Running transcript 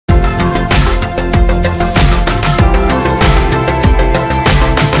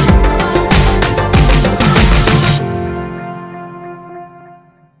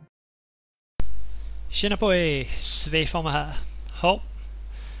Tjena på er, Swefarmer här. Ja,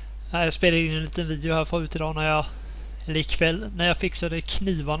 jag spelade in en liten video här förut idag eller ikväll när jag fixade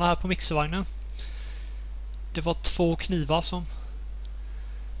knivarna här på mixervagnen. Det var 2 knivar som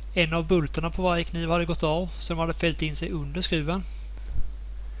en av bultarna på varje kniv hade gått av, så de hade fällt in sig under skruven.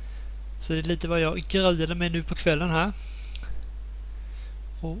 Så det är lite vad jag grejade med nu på kvällen här.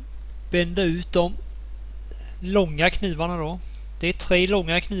 Och bända ut de långa knivarna då. Det är 3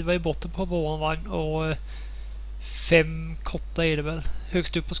 långa knivar i botten på våran vagn och 5 korta är det väl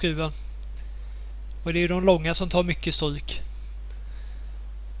högst upp på skruven. Och det är de långa som tar mycket stryk.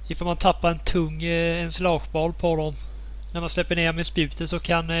 Ifall man tappar en tung ensilagebal på dem när man släpper ner med spjutet, så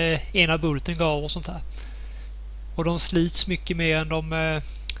kan ena bulten gå av och sånt här. Och de slits mycket mer än de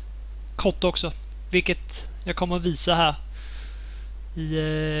korta också. Vilket jag kommer att visa här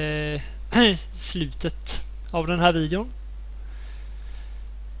i slutet av den här videon.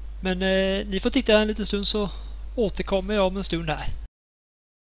 Men ni får titta en liten stund, så återkommer jag om en stund här.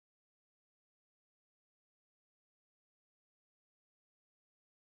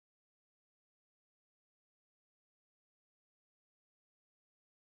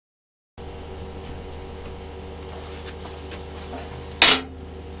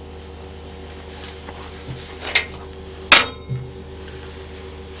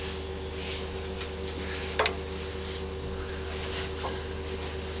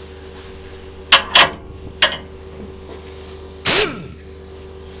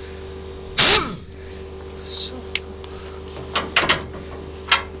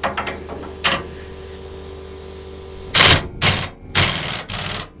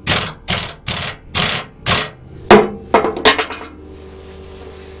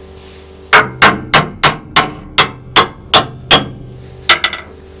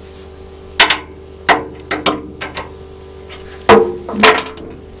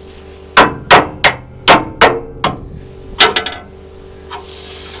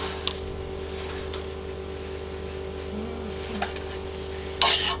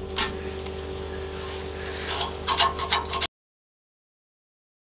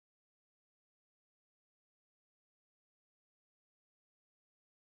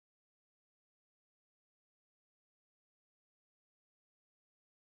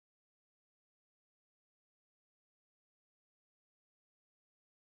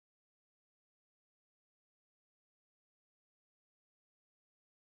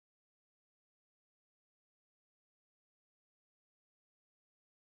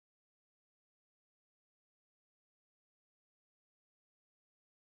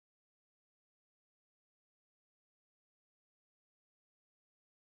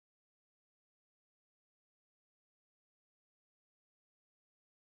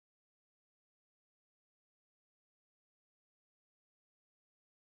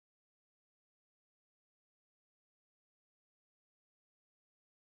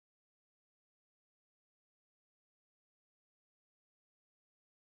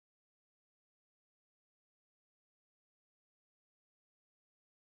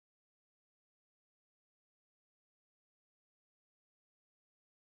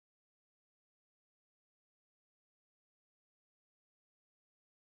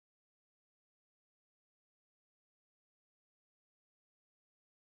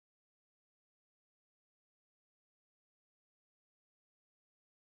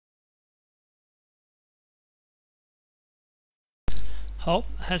 Ja,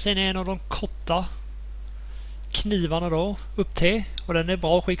 här ser ni en av de korta knivarna då, upp till, och den är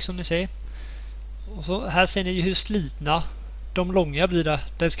bra skick som ni ser. Och så här ser ni ju hur slitna de långa blir där.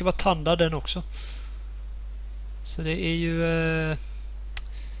 Den ska vara tandad den också. Så det är ju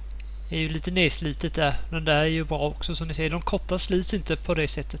lite nedslitet där. Den där är ju bra också som ni ser. De korta slits inte på det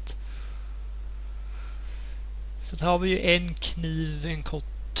sättet. Så här har vi ju en kniv, en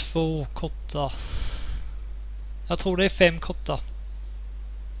kort, 2 korta. Jag tror det är 5 korta.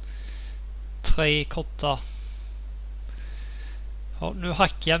 3 korta. Ja, nu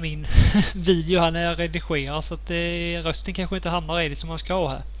hackar jag min video här när jag redigerar, så att rösten kanske inte hamnar redigt som man ska ha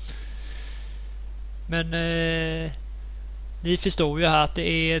här. Men ni förstår ju här att det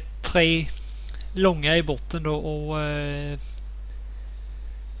är 3 långa i botten då och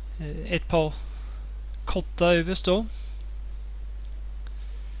ett par korta överst då.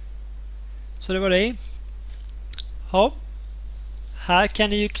 Så det var det. Ja. Här kan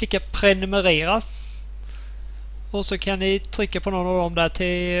ni ju klicka prenumerera. Och så kan ni trycka på någon av dem där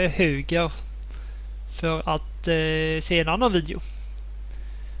till höger för att se en annan video.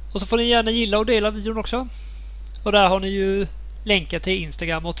 Och så får ni gärna gilla och dela videon också. Och där har ni ju länkar till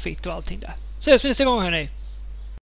Instagram och Twitter och allting där. Så ses vi nästa gång hörni.